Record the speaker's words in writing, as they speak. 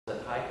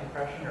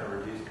compression or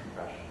reduced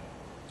compression?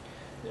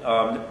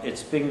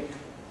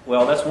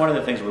 Well, that's one of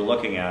the things we're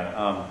looking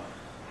at.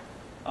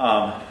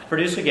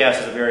 Producer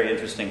gas is a very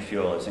interesting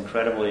fuel. It's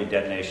incredibly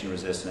detonation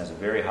resistant, has a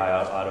very high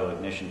auto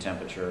ignition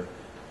temperature.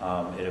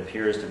 It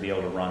appears to be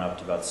able to run up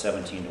to about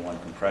 17 to 1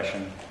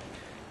 compression.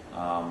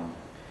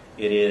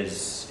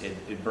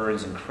 It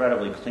burns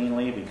incredibly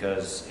cleanly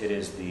because it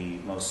is the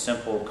most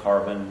simple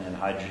carbon and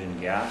hydrogen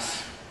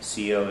gas.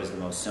 CO is the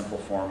most simple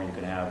form you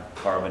can have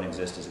carbon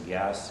exist as a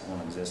gas. It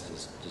won't exist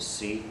as just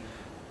C.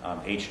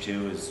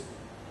 H2 is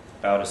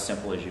about as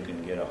simple as you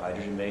can get a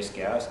hydrogen-based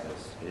gas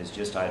because it is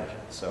just hydrogen.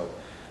 So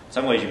in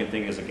some ways you can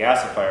think of as a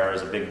gasifier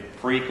as a big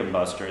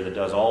pre-combustor that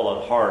does all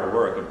the hard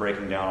work of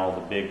breaking down all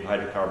the big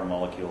hydrocarbon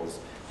molecules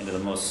into the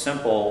most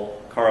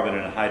simple carbon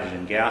and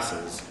hydrogen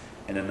gases,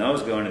 and then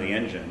those go into the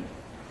engine.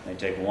 They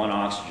take one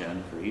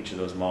oxygen for each of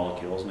those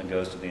molecules and it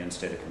goes to the end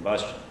state of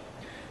combustion.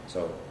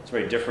 So it's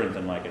very different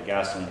than like a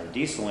gasoline or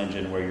diesel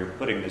engine where you're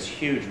putting this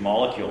huge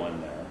molecule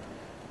in there.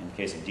 In the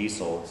case of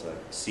diesel, it's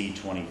like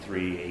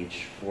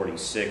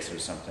C23H46 or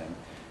something.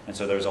 And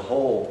so there's a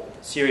whole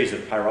series of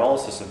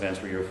pyrolysis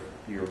events where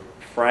you're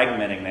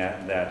fragmenting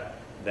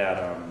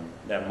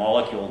that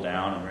molecule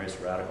down, and various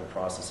radical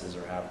processes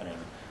are happening.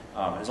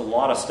 There's a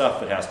lot of stuff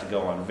that has to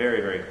go on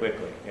very, very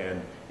quickly,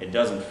 and it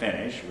doesn't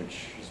finish,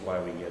 which is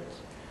why we get,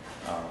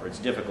 or it's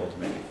difficult to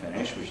make it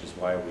finish, which is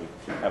why we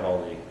have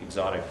all the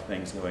exotic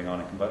things going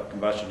on in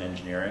combustion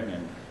engineering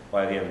and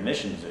why we have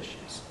emissions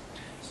issues.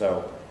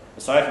 So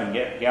aside from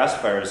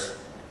gasifiers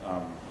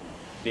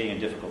being a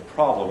difficult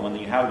problem, when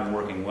you have them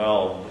working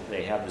well,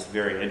 they have this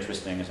very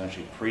interesting,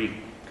 essentially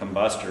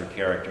pre-combustor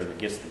character that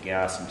gets the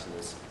gas into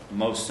this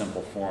most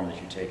simple form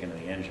that you take into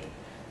the engine.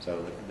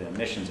 So the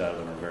emissions out of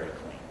them are very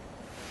clean.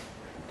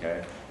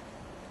 Okay.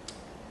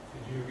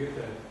 Did you get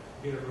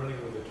it running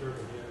with a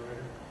turbine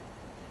generator?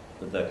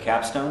 With the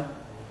capstone?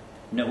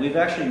 No, we've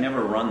actually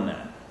never run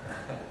that.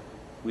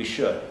 We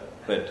should,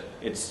 but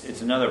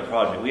it's another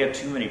project. We have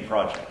too many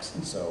projects,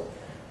 and so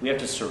we have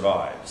to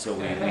survive. So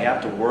we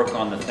have to work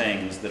on the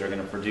things that are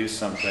going to produce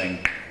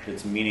something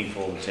that's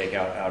meaningful to take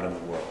out in the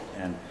world.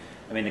 And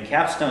I mean, the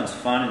capstone's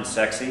fun and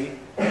sexy,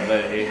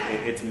 but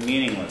it's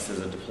meaningless as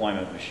a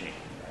deployment machine.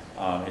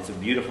 It's a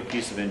beautiful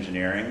piece of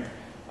engineering.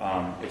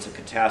 It's a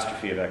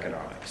catastrophe of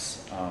economics.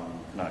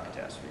 Not a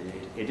catastrophe.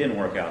 It didn't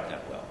work out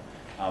that well.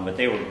 But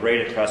they were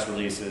great at press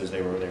releases.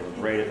 They were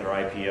great at their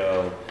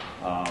IPO.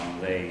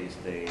 They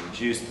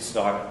juiced the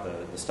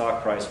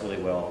stock price really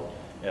well.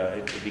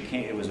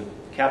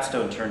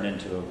 Capstone turned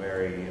into a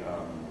very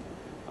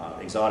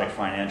exotic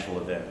financial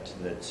event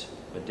that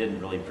didn't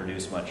really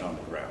produce much on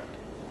the ground.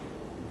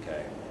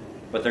 Okay,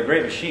 but they're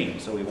great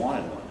machines, so we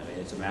wanted one. I mean,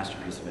 it's a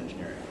masterpiece of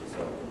engineering.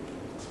 So,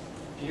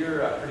 do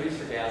your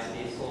producer gas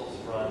diesels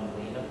run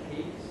lean of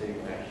peak, so you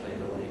can actually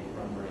really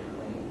run very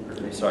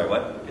clean? Sorry,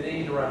 what? Do they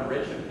need to run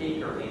rich of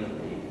peak or lean of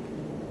peak?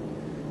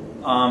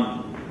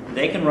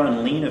 They can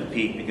run lean of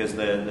peak because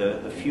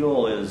the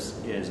fuel is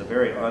a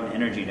very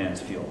unenergy dense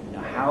fuel.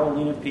 Now, how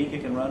lean of peak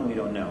it can run, we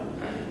don't know.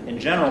 In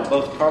general,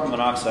 both carbon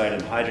monoxide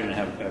and hydrogen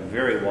have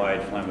very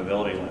wide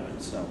flammability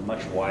limits,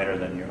 much wider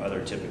than your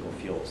other typical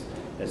fuels.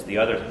 That's the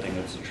other thing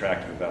that's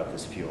attractive about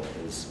this fuel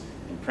is,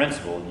 in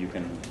principle, you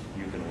can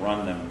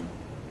run them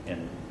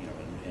in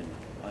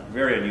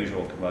very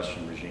unusual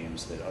combustion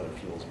regimes that other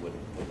fuels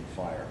wouldn't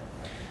fire.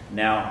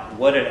 Now,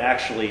 what it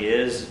actually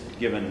is,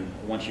 given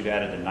once you've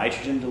added the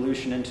nitrogen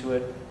dilution into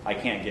it, I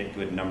can't get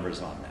good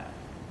numbers on that.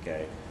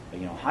 Okay,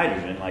 but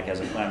hydrogen has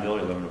a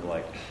flammability limit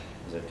of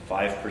is it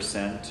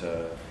 5%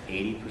 to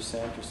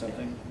 80% or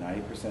something?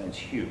 90%. It's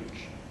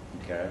huge.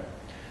 Okay.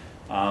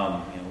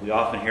 We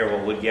often hear,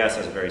 well, wood gas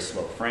has a very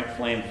slow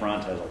flame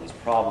front, has all these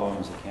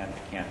problems. It can't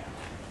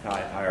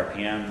high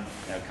RPM.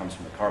 That comes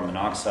from the carbon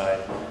monoxide.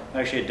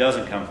 Actually, it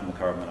doesn't come from the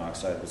carbon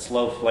monoxide. The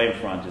slow flame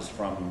front is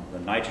from the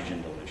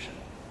nitrogen dilution.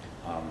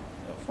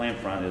 Flame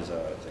front is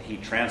a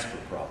heat transfer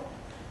problem.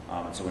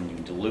 And so when you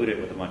dilute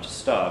it with a bunch of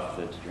stuff,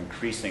 that you're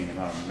increasing the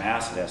amount of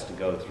mass it has to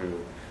go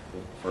through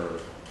for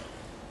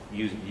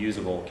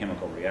usable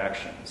chemical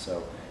reactions.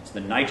 So it's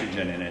the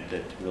nitrogen in it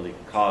that really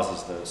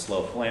causes the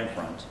slow flame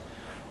front.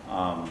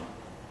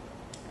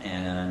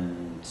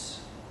 And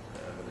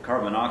the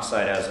carbon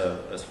monoxide has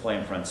a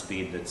flame front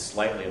speed that's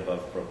slightly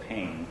above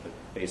propane, but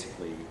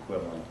basically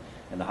equivalent.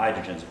 And the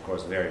hydrogen is, of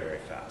course, very, very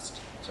fast.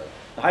 So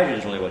the hydrogen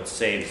is really what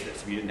saves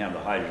this. If you didn't have the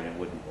hydrogen, it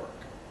wouldn't work.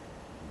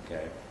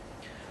 Okay.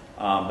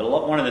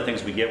 But one of the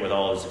things we get with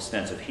all this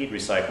extensive heat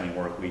recycling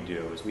work we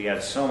do is we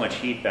add so much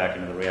heat back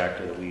into the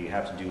reactor that we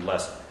have to do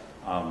less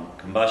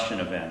combustion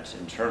event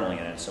internally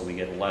in it, so we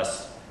get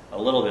a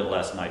little bit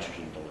less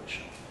nitrogen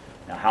dilution.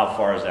 Now, how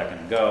far is that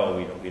going to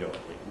go? We don't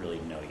really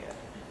know yet.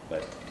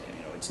 But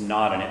it's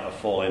not a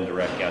full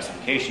indirect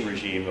gasification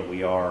regime, but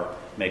we are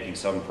making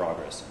some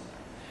progress in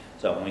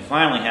that. So when we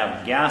finally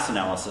have gas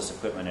analysis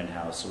equipment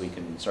in-house, so we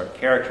can start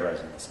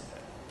characterizing this a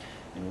bit.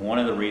 And one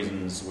of the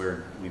reasons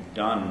we've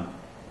done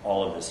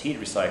all of this heat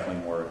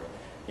recycling work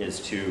is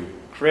to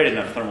create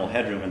enough thermal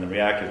headroom in the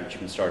reactor that you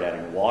can start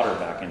adding water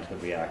back into the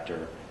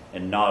reactor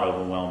and not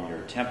overwhelm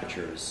your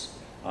temperatures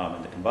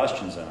in the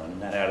combustion zone,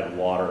 and that added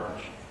water.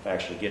 If I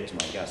actually get to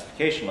my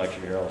gasification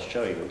lecture here, I'll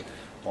show you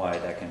why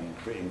that can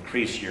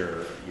increase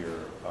your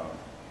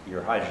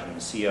hydrogen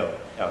and CO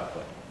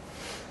output.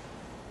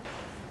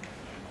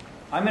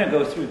 I'm going to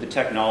go through the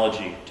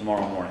technology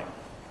tomorrow morning.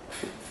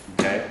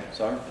 Okay,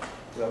 so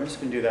I'm just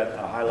going to do that,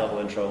 a high-level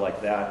intro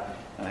like that,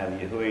 and have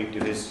Yahui do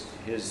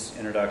his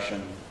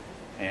introduction.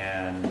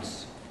 And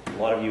a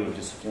lot of you have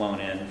just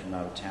flown in from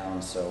out of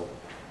town, so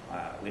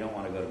we don't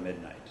want to go to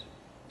midnight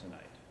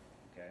tonight.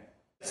 Okay.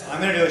 So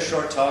I'm going to do a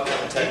short talk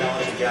on the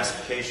technology of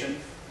gasification.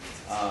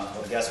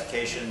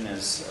 Gasification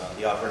is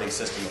the operating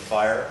system of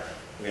fire.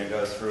 We're going to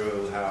go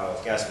through how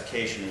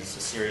gasification is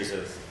a series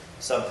of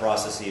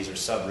sub-processes or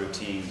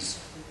sub-routines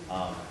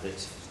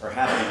that are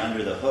happening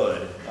under the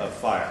hood of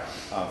fire.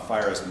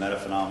 Fire is a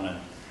meta-phenomenon,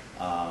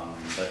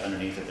 but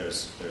underneath it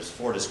there's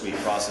 4 discrete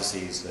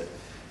processes that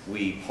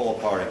we pull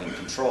apart and can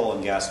control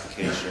in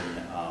gasification,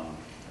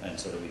 and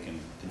so that we can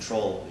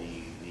control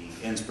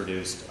the ends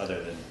produced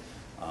other than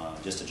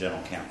just a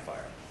general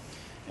campfire.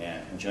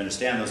 And once you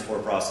understand those 4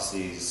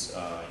 processes,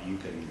 you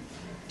can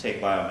take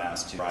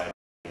biomass to a variety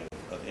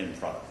of end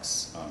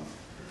products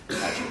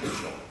at your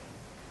control.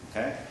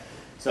 Okay?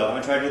 So I'm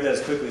going to try to do that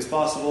as quickly as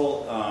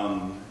possible.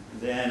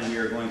 Then we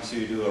are going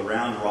to do a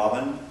round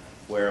robin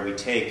where we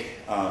take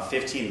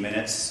 15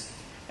 minutes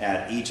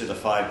at each of the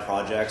 5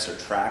 projects or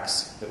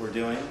tracks that we're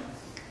doing.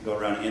 Go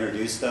around and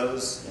introduce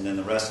those, and then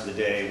the rest of the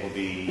day will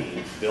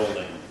be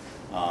building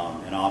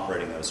and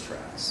operating those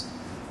tracks.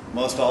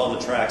 Most all of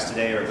the tracks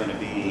today are going to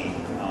be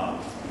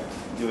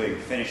doing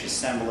finish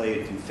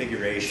assembly,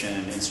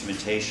 configuration,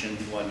 instrumentation,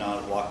 and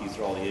whatnot, walk you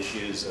through all the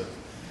issues of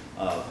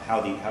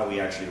how we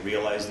actually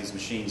realize these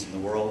machines in the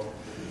world.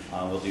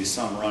 We'll do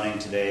some running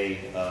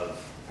today of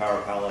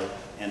power pallet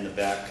and the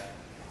BEC,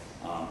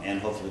 and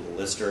hopefully the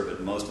Lister,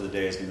 but most of the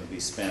day is going to be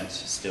spent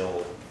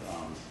still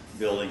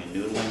building and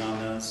noodling on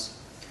those.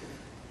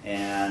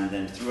 And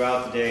then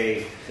throughout the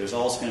day, there's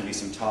also going to be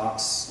some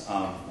talks.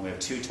 We have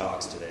 2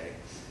 talks today.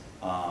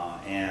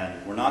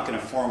 And we're not going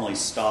to formally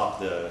stop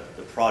the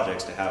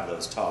projects to have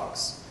those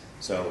talks.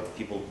 So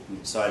people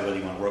decide whether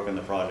you want to work on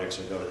the projects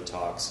or go to the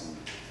talks and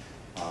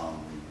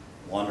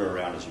wander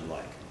around as you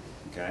like.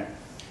 Okay?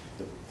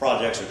 The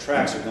projects or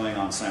tracks are going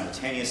on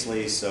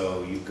simultaneously,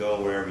 so you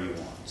go wherever you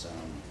want.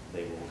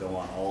 They will go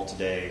on all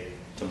today,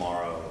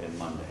 tomorrow, and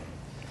Monday.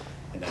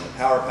 And then the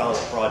Power Pallet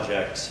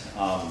project,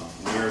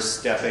 we're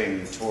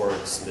stepping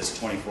towards this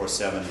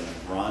 24/7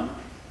 run.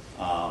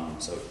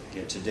 So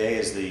again, today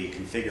is the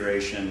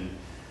configuration,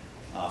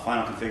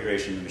 final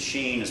configuration of the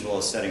machine, as well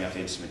as setting up the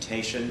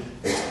instrumentation.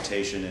 The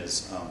instrumentation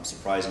is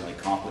surprisingly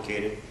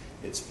complicated.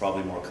 It's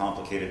probably more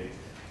complicated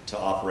to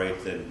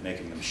operate than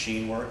making the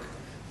machine work.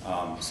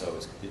 So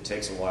it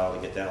takes a while to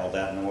get all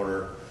that in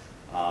order.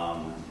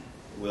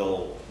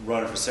 We'll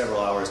run it for several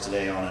hours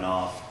today on and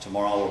off.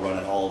 Tomorrow we'll run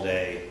it all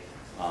day.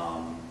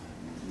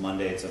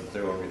 Monday it's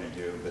unclear what we're going to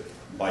do, but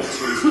by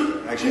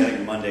Tuesday, actually I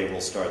think Monday we'll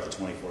start the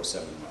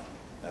 24/7 run.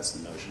 That's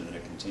the notion, and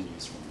it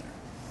continues from there.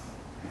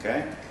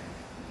 Okay?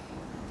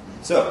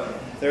 So,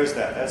 there's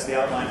that. That's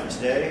the outline for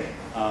today.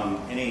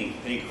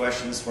 Any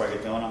questions before I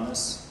get going on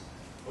this?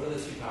 What are the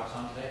 2 talks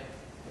on today?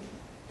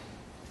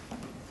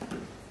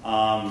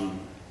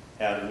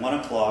 At 1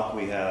 o'clock,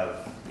 we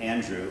have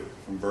Andrew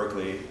from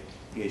Berkeley,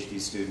 PhD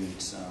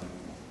student.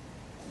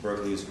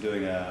 Berkeley who's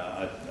doing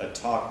a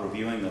talk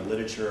reviewing the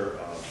literature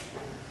of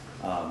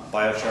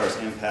biochar's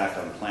impact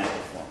on plant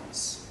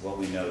performance, what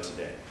we know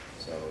today.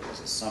 So it was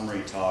a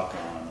summary talk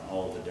on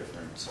all the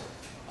different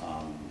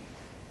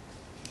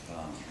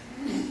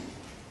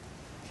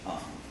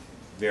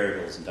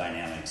variables and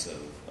dynamics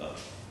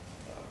of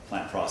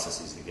plant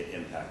processes that get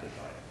impacted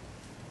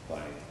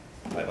by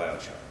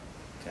biochar.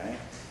 Okay?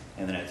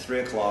 And then at 3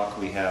 o'clock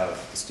we have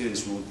the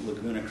students from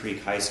Laguna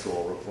Creek High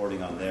School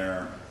reporting on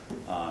their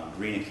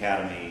Green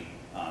Academy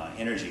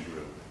energy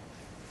group,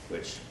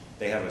 which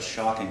they have a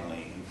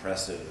shockingly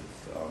impressive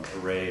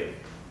array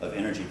of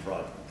energy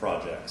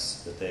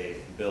projects that they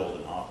build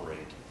and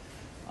operate.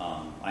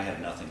 I have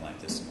nothing like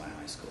this in my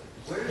high school.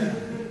 Where is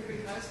Laguna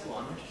Creek High School?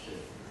 I'm interested.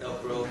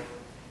 Elk Grove,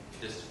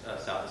 just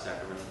south of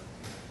Sacramento.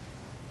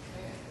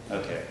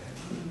 Okay.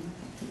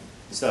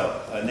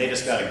 So, and they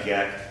just got a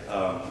GEC,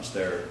 which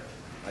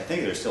I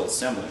think they're still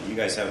assembling. You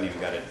guys haven't even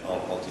got it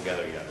all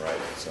together yet,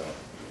 right? So,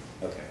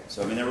 okay.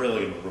 So, I mean, they're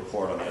really going to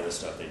report on the other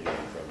stuff they do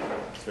from there.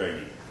 It's very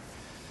neat.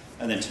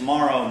 And then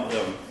tomorrow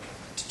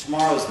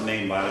is the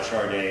main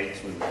biochar day.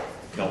 It's when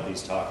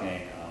Kelpie's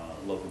talking,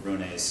 Lopa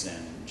Brunes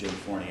and Jim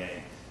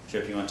Fournier.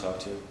 Chip, you want to talk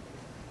to?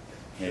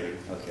 Maybe?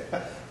 Okay.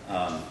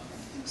 And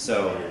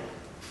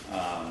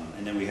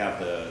then we have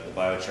the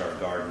biochar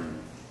garden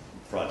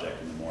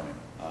project in the morning.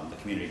 The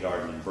community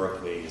garden in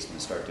Berkeley is going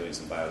to start doing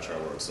some biochar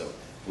work. So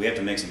we have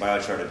to make some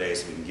biochar today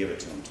so we can give it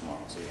to them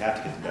tomorrow. So we have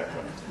to get the deck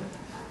running today.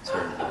 It's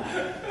very important.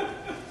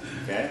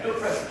 Okay? No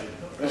pressure.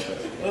 No pressure.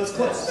 Well, it's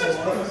close. The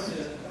garden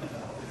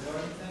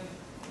thing?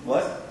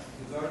 What?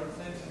 The garden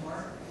thing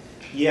tomorrow?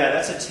 Yeah,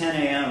 that's at 10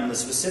 a.m. The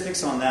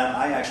specifics on that,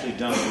 I actually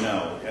don't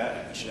know.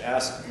 You should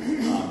ask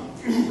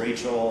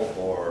Rachel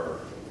or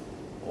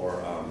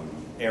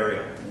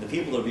area. The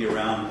people that will be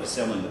around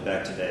assembling the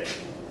BEC today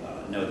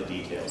know the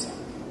details on it.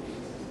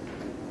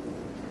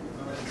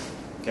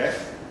 Okay?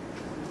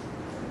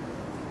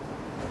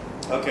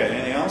 Okay,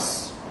 anything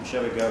else? Or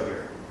shall we go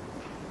here?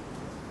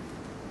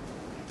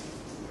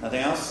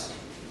 Nothing else?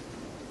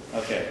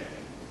 Okay.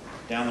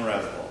 Down the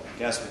rabbit hole.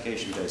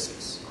 Gasification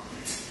basics.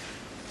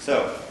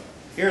 So,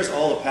 here's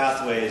all the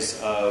pathways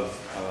of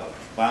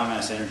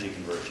biomass energy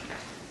conversion.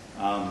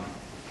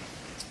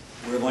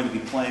 We're going to be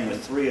playing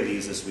with 3 of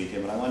these this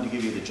weekend, but I wanted to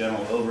give you the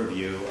general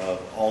overview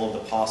of all of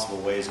the possible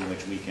ways in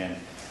which we can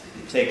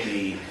take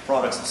the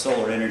products of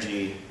solar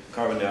energy,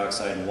 carbon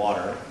dioxide, and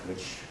water,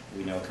 which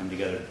we know come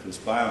together to produce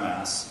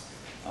biomass,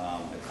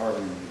 a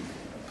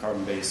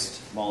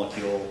carbon-based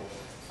molecule,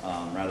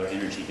 rather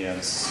energy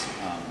dense.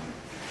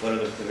 What are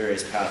the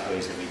various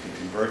pathways that we can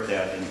convert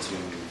that into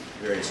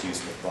various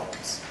useful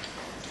products?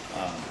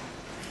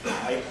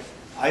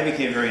 I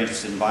became very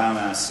interested in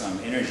biomass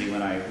energy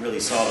when I really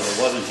saw that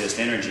it wasn't just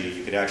energy.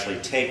 You could actually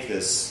take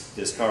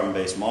this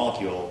carbon-based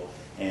molecule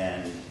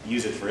and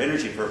use it for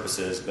energy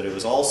purposes, but it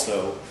was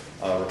also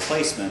a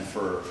replacement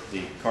for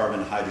the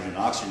carbon, hydrogen,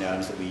 oxygen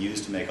atoms that we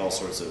use to make all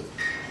sorts of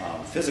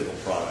physical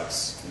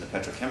products in the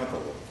petrochemical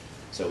world.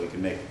 So we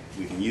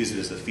can use it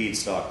as a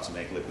feedstock to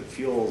make liquid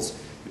fuels.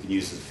 We can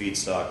use it as a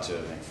feedstock to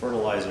make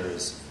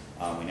fertilizers.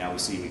 We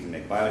see we can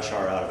make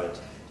biochar out of it.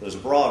 So there's a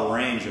broad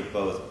range of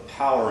both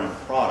power and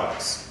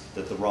products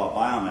that the raw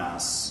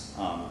biomass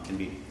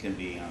can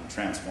be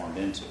transformed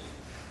into.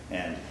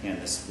 And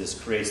this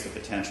creates the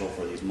potential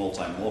for these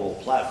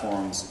multimodal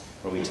platforms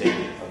where we take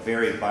a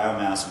varied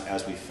biomass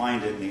as we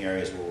find it in the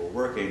areas where we're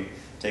working,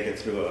 take it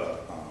through a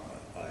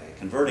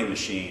converting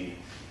machine,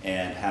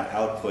 and have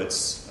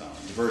outputs,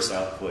 diverse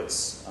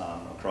outputs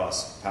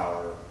across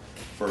power,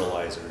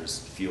 fertilizers,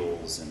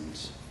 fuels,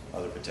 and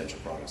other potential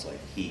products like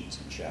heat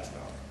and shaft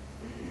power.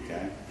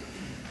 Okay?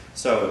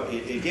 So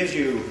it gives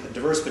you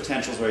diverse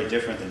potentials very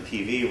different than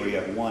PV, where you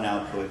have one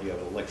output, you have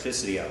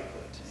electricity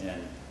output.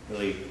 And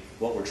really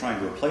what we're trying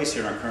to replace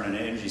here in our current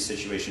energy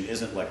situation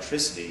isn't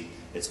electricity,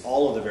 it's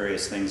all of the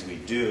various things we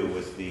do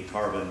with the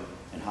carbon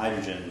and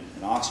hydrogen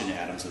and oxygen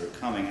atoms that are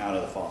coming out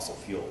of the fossil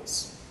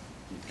fuels.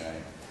 Okay?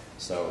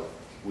 So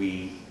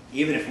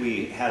even if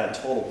we had a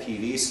total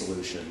PV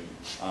solution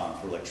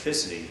for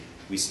electricity,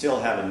 we still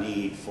have a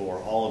need for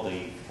all of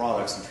the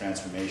products and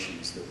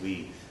transformations that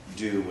we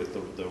do with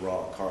the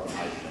raw carbon,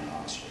 hydrogen, and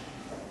oxygen.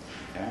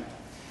 Okay?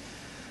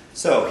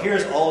 So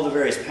here's all of the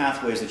various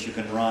pathways that you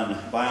can run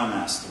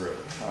biomass through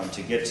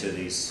to get to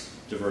these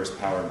diverse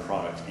power and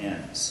product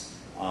ends.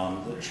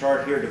 The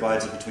chart here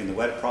divides it between the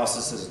wet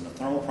processes and the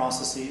thermal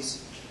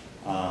processes.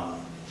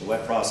 The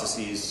wet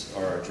processes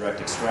are direct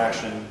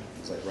extraction,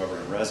 things like rubber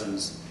and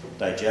resins.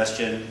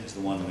 Digestion is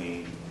the one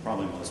we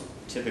probably most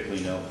typically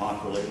know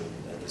popularly.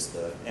 That is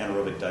the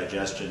anaerobic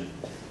digestion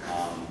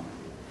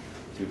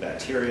through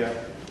bacteria.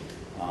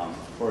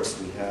 Of course,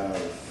 we have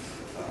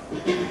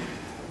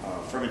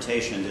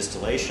fermentation and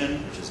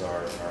distillation, which is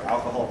our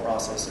alcohol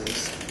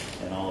processes,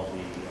 and all of the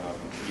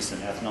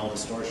recent ethanol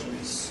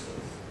distortions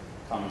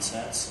of common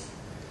sense.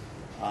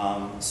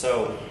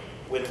 So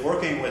with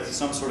working with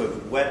some sort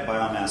of wet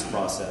biomass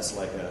process,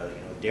 like a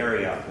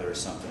dairy output or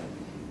something,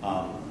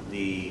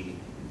 the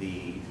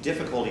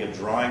difficulty of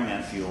drying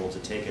that fuel to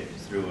take it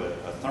through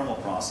a thermal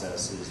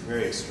process is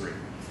very extreme.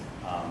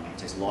 It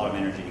takes a lot of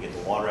energy to get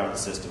the water out of the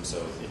system,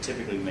 so it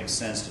typically makes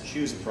sense to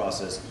choose a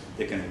process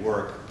that can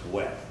work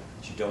wet,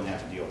 that you don't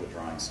have to deal with the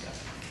drying step.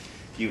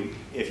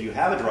 If you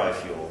have a dry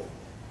fuel,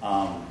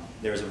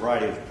 there's a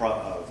variety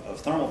of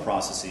thermal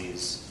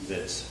processes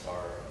that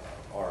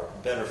are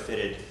better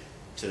fitted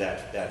to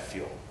that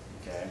fuel.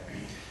 Okay,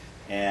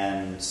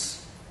 and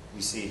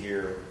we see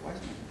here. Why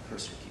does my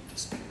cursor keep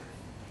disappearing?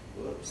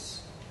 Whoops.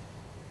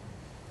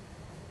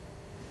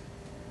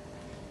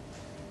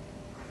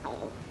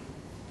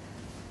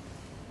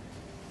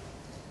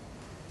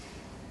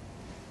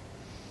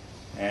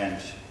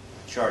 And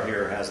the chart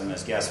here has them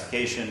as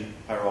gasification,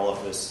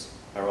 pyrolysis,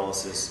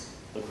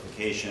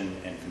 liquefaction,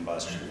 and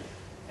combustion.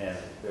 And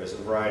there's a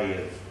variety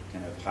of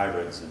kind of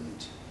hybrids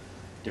and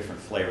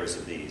different flavors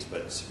of these,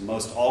 but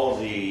most all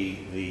of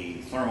the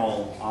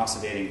thermal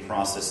oxidating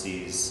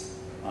processes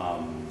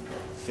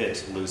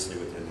fit loosely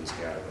within these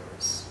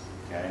categories.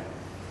 Okay.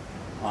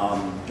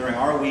 During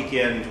our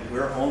weekend,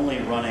 we're only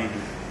running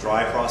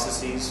dry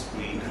processes.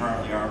 We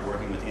currently aren't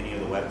working with any of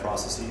the wet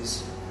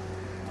processes.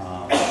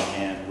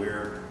 And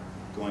we're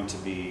going to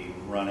be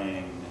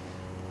running,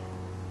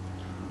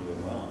 I'm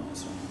doing well on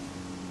this one.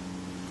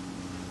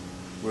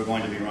 We're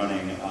going to be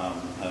running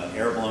an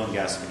air-blown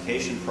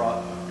gasification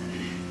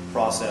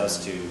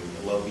process to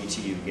low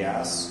BTU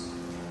gas,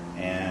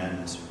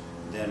 and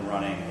then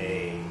running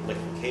a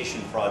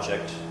liquefaction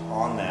project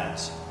on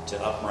that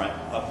to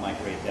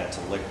up-migrate that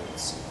to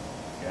liquids.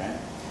 Okay?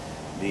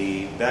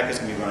 The BEC is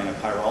going to be running a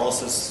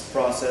pyrolysis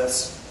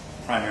process,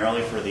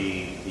 primarily for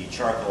the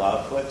charcoal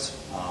output,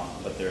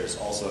 but there's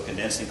also a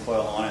condensing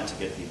coil on it to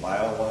get the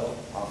bio oil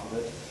off of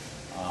it.